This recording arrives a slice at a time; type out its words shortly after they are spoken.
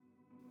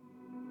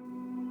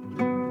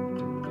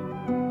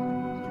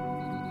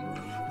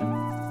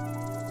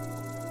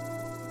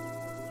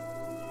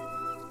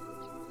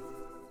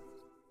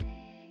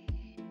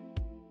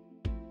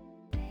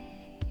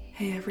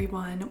Hey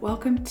everyone,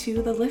 welcome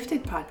to the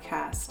Lifted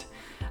Podcast.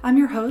 I'm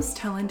your host,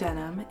 Helen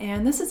Denham,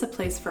 and this is a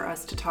place for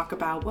us to talk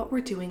about what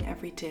we're doing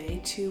every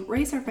day to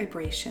raise our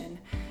vibration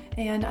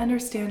and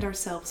understand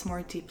ourselves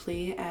more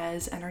deeply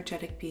as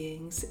energetic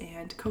beings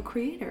and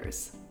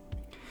co-creators.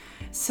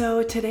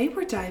 So today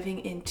we're diving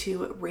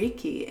into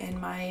Reiki and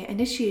my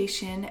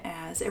initiation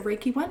as a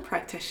Reiki 1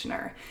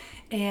 practitioner.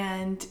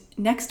 And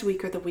next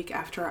week or the week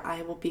after,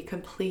 I will be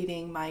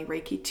completing my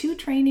Reiki 2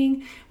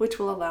 training, which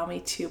will allow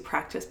me to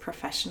practice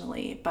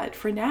professionally. But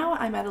for now,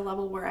 I'm at a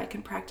level where I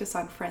can practice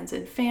on friends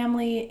and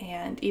family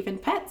and even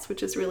pets,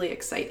 which is really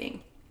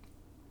exciting.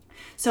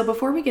 So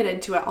before we get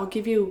into it, I'll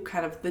give you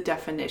kind of the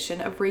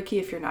definition of Reiki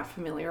if you're not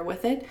familiar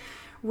with it.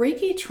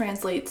 Reiki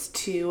translates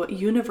to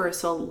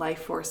universal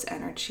life force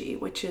energy,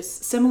 which is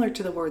similar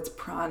to the words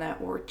prana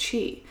or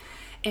chi.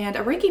 And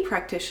a Reiki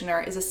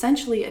practitioner is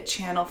essentially a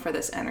channel for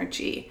this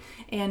energy.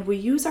 And we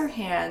use our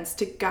hands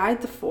to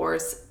guide the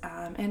force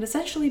and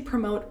essentially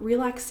promote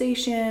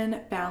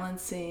relaxation,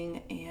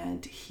 balancing,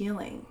 and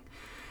healing.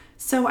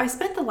 So I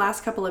spent the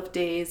last couple of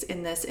days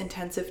in this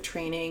intensive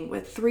training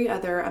with 3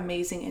 other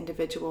amazing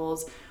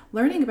individuals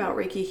learning about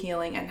Reiki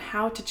healing and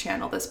how to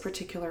channel this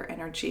particular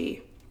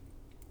energy.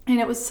 And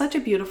it was such a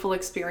beautiful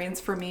experience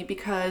for me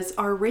because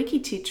our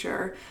Reiki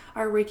teacher,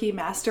 our Reiki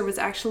master, was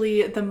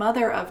actually the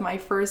mother of my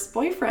first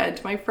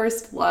boyfriend, my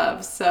first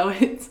love. So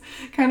it's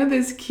kind of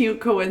this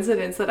cute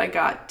coincidence that I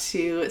got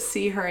to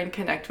see her and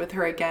connect with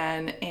her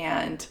again.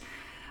 And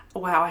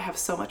wow, I have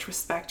so much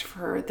respect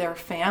for their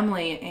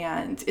family.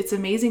 And it's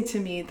amazing to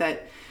me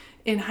that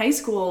in high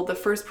school, the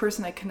first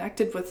person I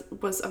connected with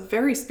was a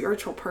very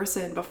spiritual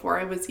person before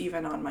I was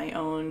even on my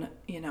own,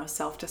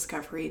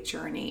 self-discovery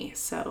journey.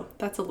 So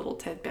that's a little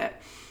tidbit.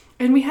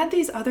 And we had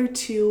these other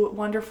 2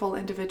 wonderful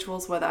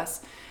individuals with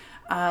us,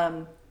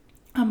 a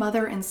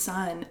mother and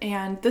son.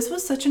 And this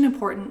was such an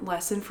important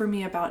lesson for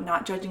me about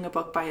not judging a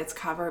book by its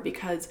cover,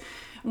 because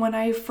when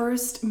I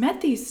first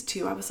met these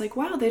 2, I was like,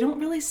 wow, they don't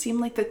really seem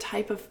like the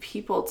type of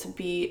people to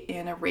be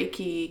in a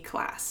Reiki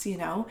class,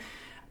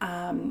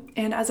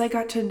 And as I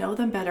got to know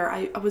them better,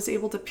 I was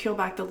able to peel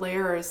back the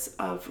layers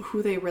of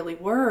who they really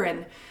were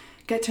and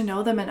get to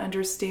know them and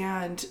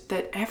understand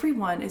that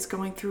everyone is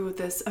going through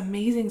this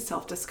amazing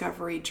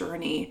self-discovery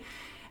journey.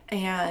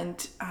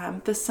 And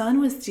the son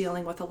was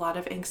dealing with a lot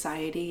of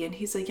anxiety, and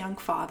he's a young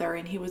father,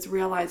 and he was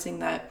realizing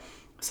that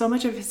so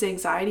much of his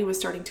anxiety was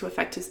starting to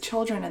affect his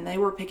children, and they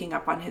were picking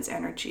up on his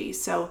energy.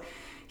 So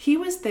he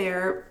was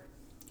there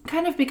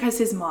kind of because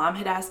his mom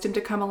had asked him to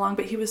come along,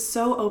 but he was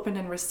so open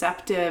and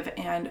receptive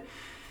and,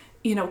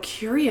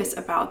 curious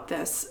about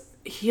this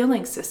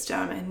healing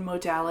system and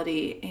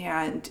modality.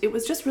 And it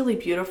was just really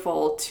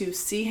beautiful to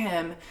see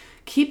him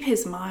keep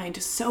his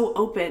mind so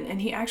open.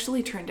 And he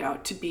actually turned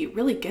out to be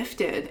really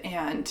gifted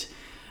and,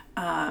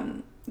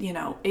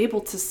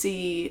 able to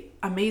see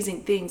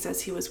amazing things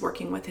as he was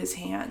working with his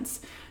hands.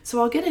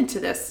 So I'll get into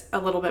this a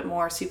little bit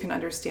more so you can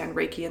understand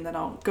Reiki, and then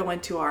I'll go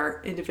into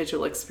our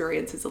individual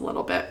experiences a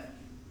little bit.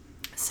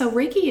 So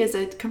Reiki is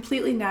a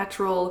completely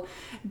natural,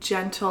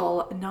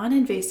 gentle,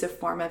 non-invasive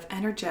form of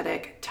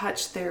energetic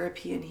touch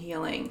therapy and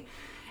healing.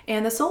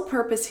 And the sole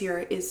purpose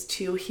here is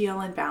to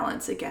heal and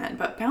balance again,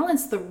 but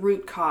balance the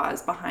root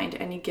cause behind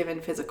any given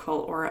physical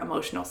or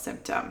emotional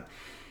symptom.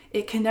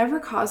 It can never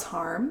cause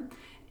harm,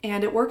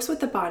 and it works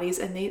with the body's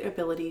innate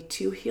ability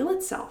to heal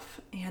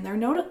itself. And there are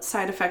no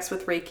side effects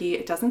with Reiki.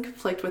 It doesn't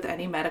conflict with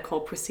any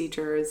medical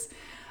procedures.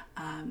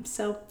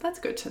 So that's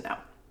good to know.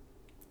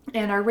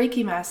 And our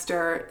Reiki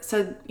master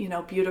said,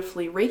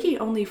 beautifully, Reiki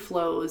only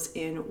flows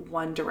in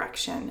one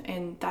direction,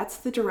 and that's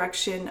the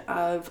direction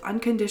of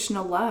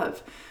unconditional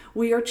love.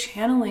 We are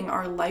channeling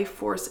our life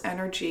force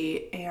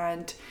energy,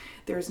 and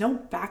there's no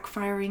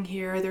backfiring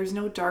here. There's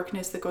no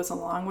darkness that goes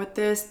along with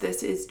this.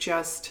 This is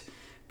just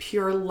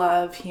pure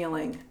love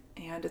healing,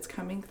 and it's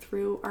coming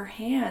through our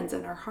hands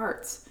and our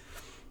hearts.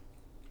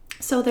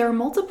 So there are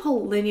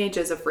multiple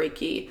lineages of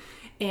Reiki.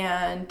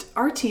 And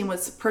our team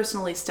was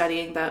personally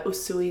studying the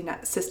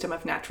Usui system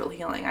of natural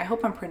healing. I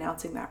hope I'm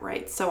pronouncing that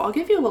right. So I'll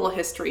give you a little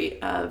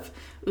history of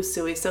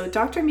Usui. So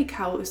Dr.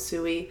 Mikao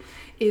Usui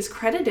is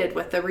credited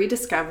with the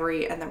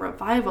rediscovery and the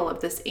revival of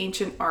this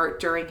ancient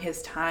art during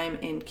his time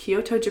in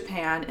Kyoto,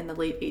 Japan in the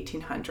late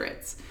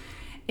 1800s.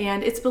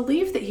 And it's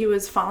believed that he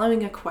was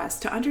following a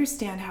quest to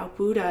understand how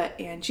Buddha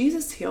and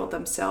Jesus healed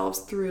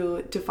themselves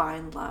through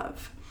divine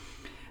love.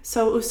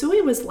 So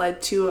Usui was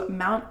led to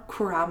Mount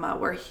Kurama,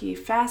 where he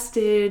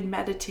fasted,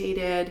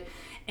 meditated,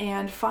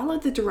 and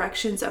followed the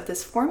directions of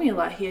this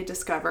formula he had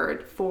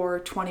discovered for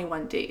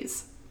 21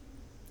 days.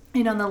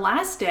 And on the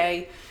last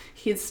day,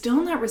 he had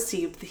still not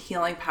received the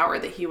healing power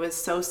that he was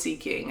so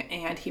seeking,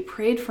 and he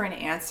prayed for an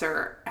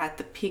answer at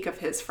the peak of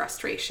his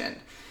frustration.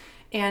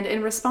 And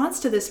in response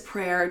to this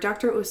prayer,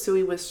 Dr.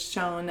 Usui was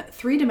shown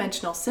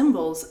 3-dimensional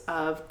symbols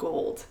of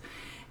gold.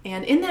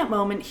 And in that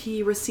moment,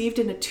 he received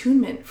an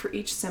attunement for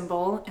each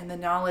symbol and the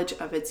knowledge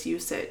of its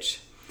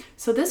usage.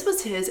 So this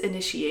was his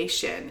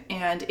initiation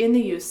and in the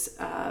use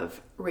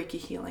of Reiki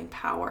healing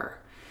power.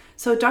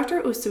 So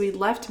Dr. Usui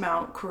left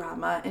Mount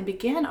Kurama and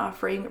began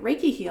offering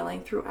Reiki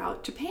healing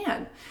throughout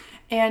Japan.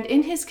 And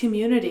in his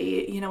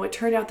community, it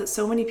turned out that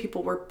so many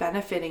people were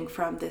benefiting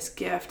from this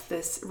gift,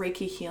 this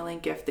Reiki healing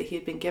gift that he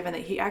had been given,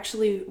 that he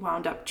actually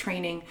wound up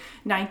training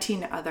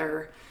 19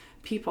 other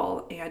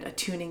people and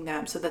attuning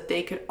them so that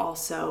they could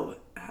also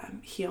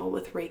heal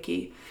with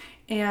Reiki.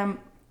 And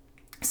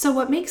so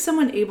what makes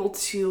someone able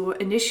to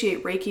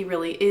initiate Reiki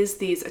really is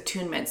these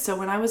attunements. So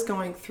when I was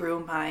going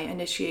through my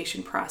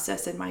initiation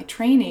process and my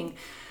training,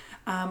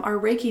 our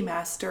Reiki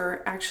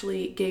master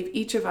actually gave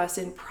each of us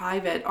in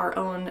private our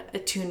own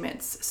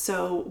attunements.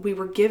 So we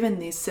were given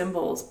these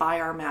symbols by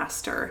our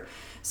master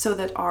so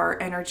that our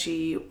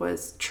energy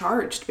was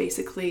charged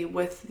basically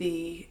with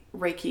the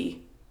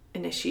Reiki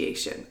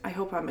initiation. I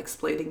hope I'm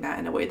explaining that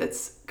in a way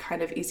that's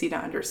kind of easy to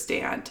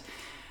understand.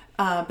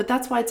 But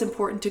that's why it's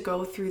important to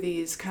go through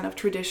these kind of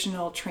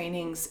traditional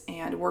trainings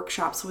and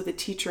workshops with a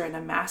teacher and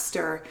a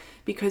master,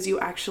 because you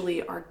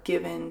actually are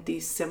given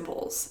these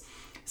symbols.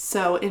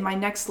 So in my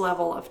next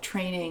level of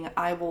training,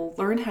 I will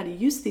learn how to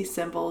use these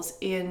symbols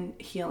in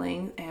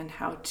healing and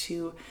how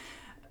to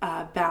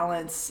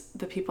balance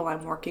the people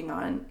I'm working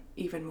on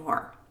even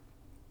more.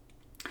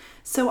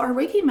 So our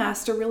Reiki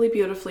master really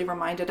beautifully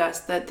reminded us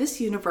that this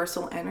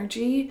universal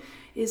energy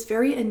is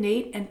very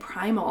innate and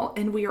primal,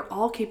 and we are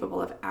all capable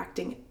of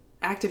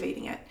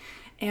activating it.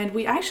 And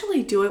we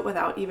actually do it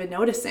without even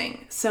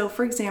noticing. So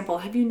for example,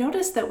 have you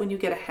noticed that when you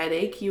get a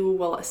headache, you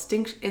will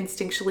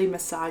instinctually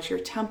massage your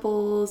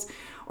temples,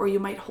 or you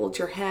might hold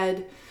your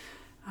head?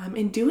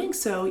 In doing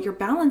so, you're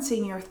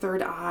balancing your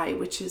third eye,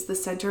 which is the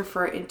center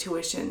for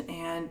intuition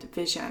and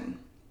vision.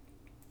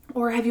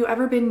 Or have you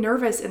ever been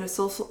nervous in a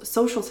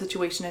social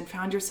situation and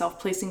found yourself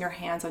placing your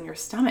hands on your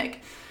stomach?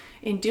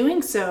 In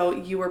doing so,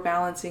 you are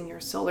balancing your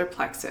solar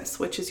plexus,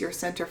 which is your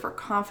center for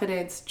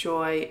confidence,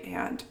 joy,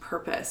 and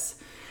purpose.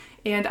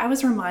 And I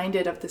was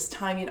reminded of this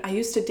time, I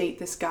used to date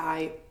this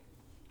guy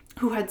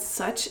who had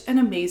such an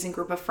amazing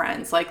group of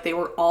friends. Like, they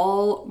were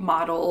all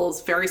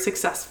models, very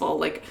successful,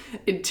 like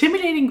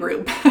intimidating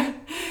group.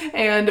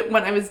 And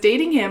when I was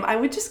dating him, I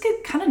would just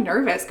get kind of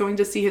nervous going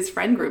to see his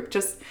friend group.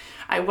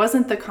 I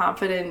wasn't the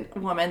confident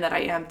woman that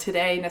I am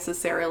today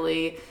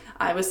necessarily.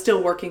 I was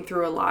still working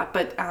through a lot,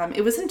 but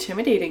it was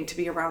intimidating to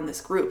be around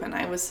this group. And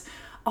I was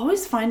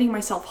always finding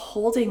myself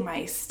holding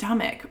my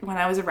stomach when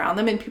I was around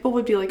them. And people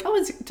would be like,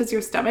 oh, does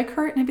your stomach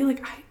hurt? And I'd be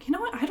like, you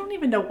know what? I don't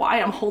even know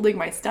why I'm holding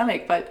my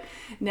stomach. But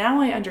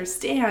now I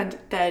understand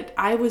that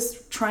I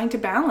was trying to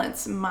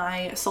balance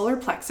my solar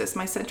plexus,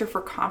 my center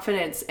for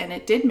confidence. And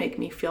it did make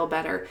me feel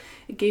better.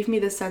 It gave me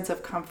this sense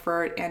of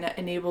comfort, and it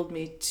enabled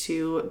me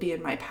to be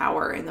in my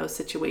power in those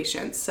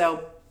situations.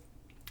 So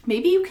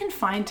maybe you can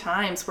find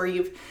times where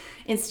you've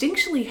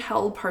instinctually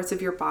held parts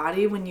of your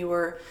body when you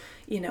were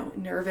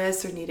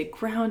nervous or needed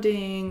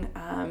grounding.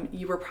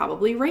 You were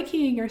probably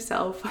Reikiing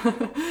yourself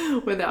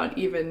without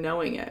even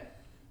knowing it.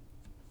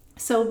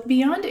 So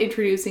beyond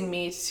introducing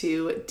me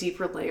to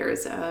deeper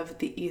layers of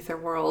the ether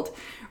world,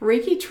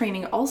 Reiki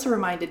training also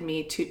reminded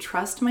me to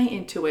trust my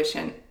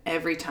intuition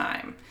every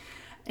time.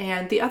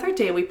 And the other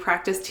day we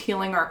practiced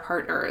healing our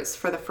partners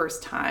for the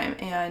first time.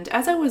 And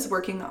as I was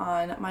working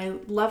on my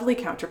lovely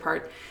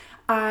counterpart,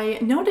 I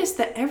noticed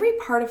that every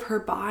part of her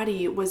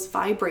body was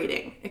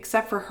vibrating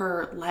except for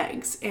her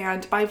legs.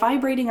 And by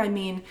vibrating, I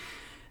mean,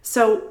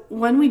 so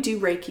when we do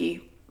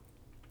Reiki,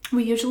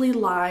 we usually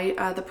lie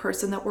the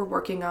person that we're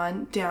working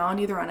on down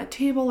either on a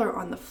table or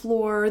on the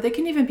floor. They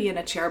can even be in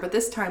a chair, but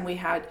this time we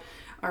had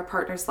our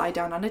partners lie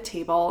down on a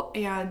table,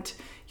 and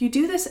you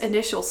do this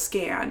initial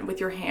scan with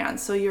your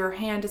hand. So your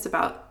hand is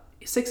about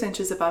 6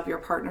 inches above your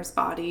partner's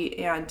body,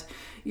 and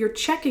you're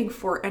checking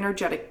for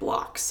energetic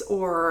blocks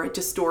or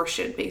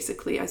distortion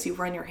basically as you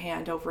run your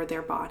hand over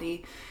their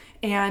body.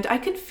 And I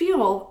could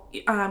feel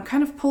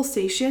kind of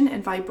pulsation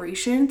and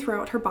vibration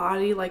throughout her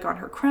body, like on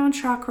her crown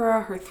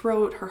chakra, her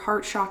throat, her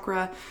heart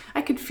chakra.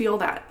 I could feel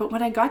that. But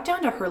when I got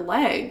down to her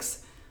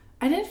legs,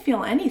 I didn't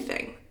feel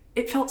anything.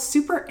 It felt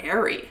super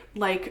airy,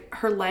 like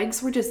her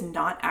legs were just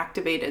not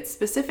activated,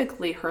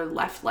 specifically her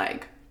left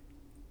leg.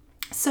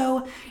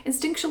 So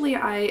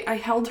instinctually, I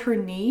held her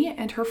knee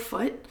and her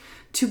foot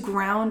to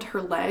ground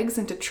her legs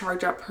and to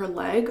charge up her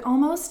leg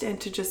almost, and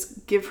to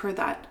just give her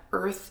that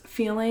earth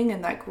feeling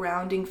and that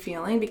grounding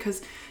feeling,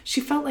 because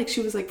she felt like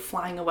she was like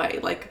flying away.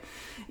 Like,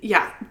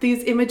 yeah,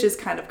 these images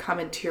kind of come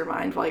into your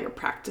mind while you're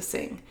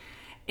practicing.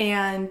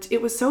 And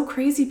it was so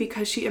crazy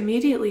because she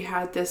immediately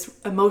had this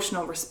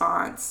emotional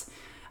response.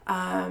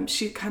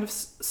 She kind of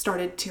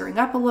started tearing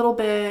up a little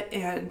bit,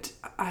 and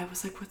I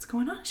was like, what's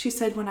going on? She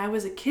said when I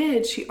was a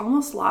kid, she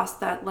almost lost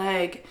that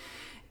leg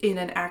in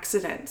an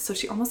accident. So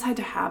she almost had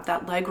to have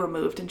that leg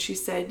removed. And she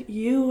said,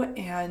 you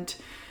and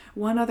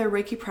one other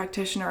Reiki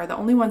practitioner are the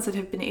only ones that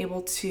have been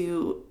able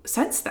to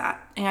sense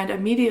that, and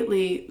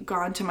immediately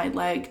gone to my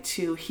leg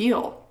to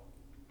heal.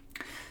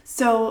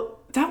 So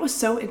that was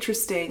so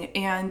interesting.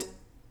 And,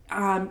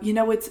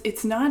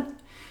 it's not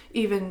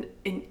even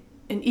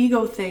an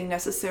ego thing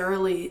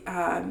necessarily,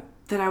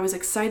 that I was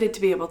excited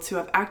to be able to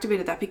have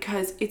activated that,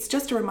 because it's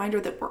just a reminder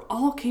that we're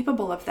all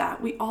capable of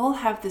that. We all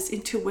have this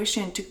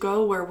intuition to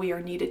go where we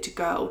are needed to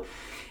go.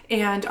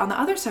 And on the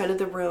other side of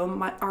the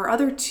room, our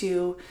other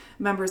two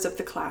members of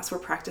the class were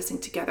practicing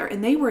together,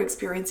 and they were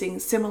experiencing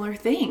similar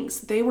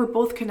things. They were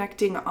both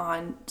connecting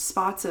on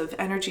spots of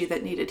energy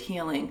that needed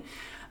healing,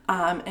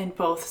 and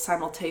both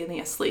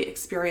simultaneously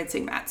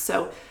experiencing that.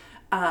 So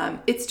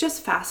it's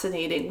just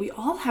fascinating. We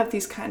all have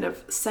these kind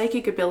of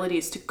psychic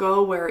abilities to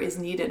go where is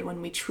needed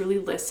when we truly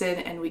listen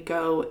and we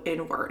go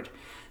inward.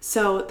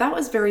 So that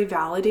was very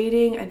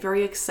validating and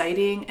very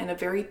exciting, and a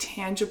very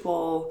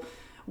tangible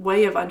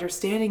way of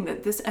understanding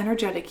that this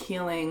energetic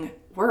healing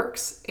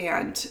works,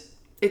 and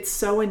it's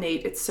so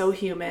innate, it's so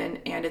human,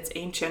 and it's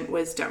ancient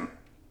wisdom.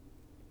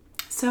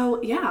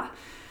 So yeah,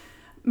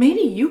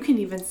 maybe you can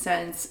even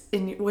sense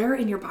where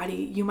in your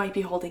body you might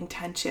be holding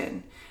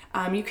tension.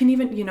 You can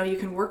even, you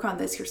can work on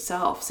this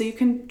yourself. So you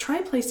can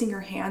try placing your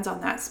hands on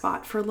that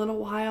spot for a little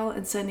while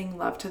and sending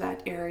love to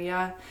that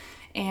area.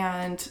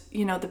 And,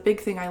 the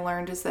big thing I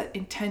learned is that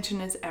intention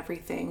is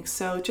everything.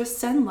 So just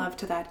send love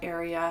to that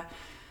area.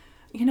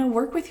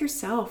 Work with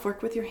yourself,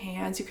 work with your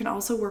hands. You can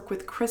also work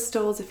with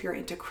crystals if you're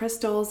into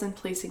crystals, and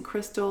placing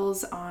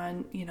crystals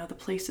on, the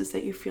places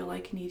that you feel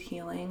like need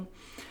healing.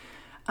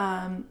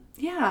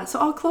 So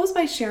I'll close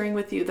by sharing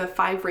with you the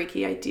 5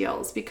 Reiki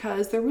ideals,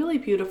 because they're really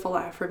beautiful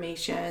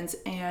affirmations,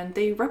 and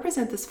they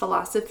represent this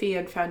philosophy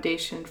and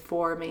foundation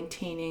for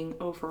maintaining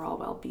overall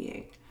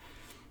well-being.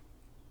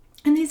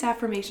 And these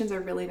affirmations are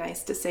really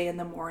nice to say in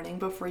the morning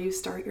before you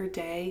start your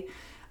day,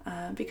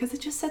 because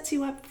it just sets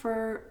you up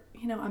for,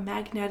 a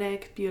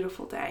magnetic,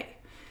 beautiful day.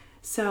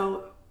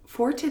 So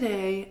for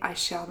today, I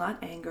shall not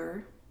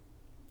anger.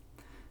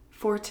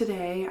 For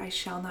today, I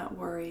shall not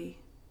worry.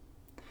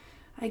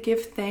 I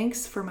give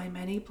thanks for my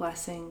many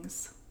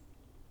blessings.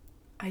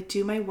 I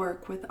do my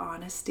work with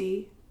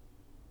honesty.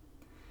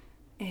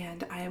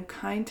 And I am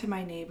kind to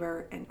my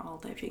neighbor and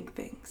all living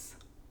things.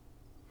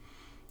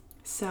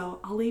 So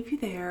I'll leave you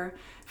there.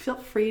 Feel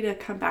free to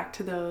come back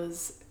to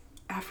those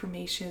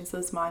affirmations,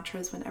 those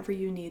mantras, whenever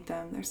you need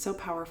them. They're so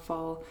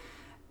powerful.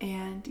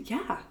 And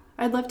yeah,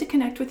 I'd love to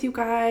connect with you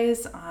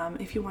guys.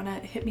 If you want to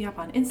hit me up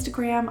on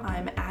Instagram,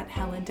 I'm at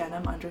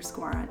HelenDenham_ on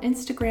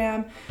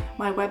Instagram.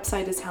 My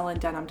website is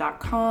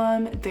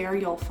helendenham.com. There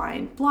you'll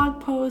find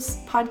blog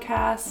posts,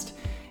 podcast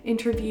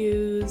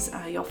interviews.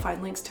 You'll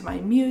find links to my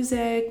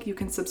music. You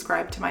can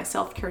subscribe to my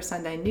Self-Care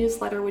Sunday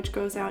newsletter, which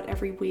goes out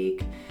every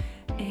week,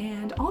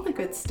 and all the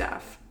good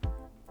stuff.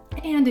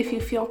 And if you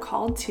feel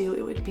called to,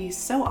 it would be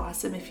so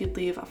awesome if you'd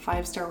leave a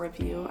 5-star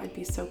review. I'd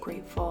be so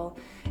grateful.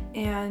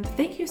 And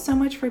thank you so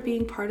much for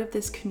being part of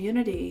this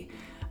community.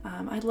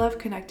 I love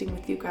connecting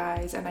with you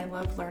guys, and I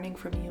love learning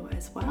from you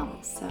as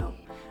well. So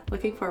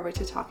looking forward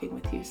to talking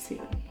with you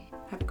soon.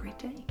 Have a great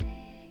day.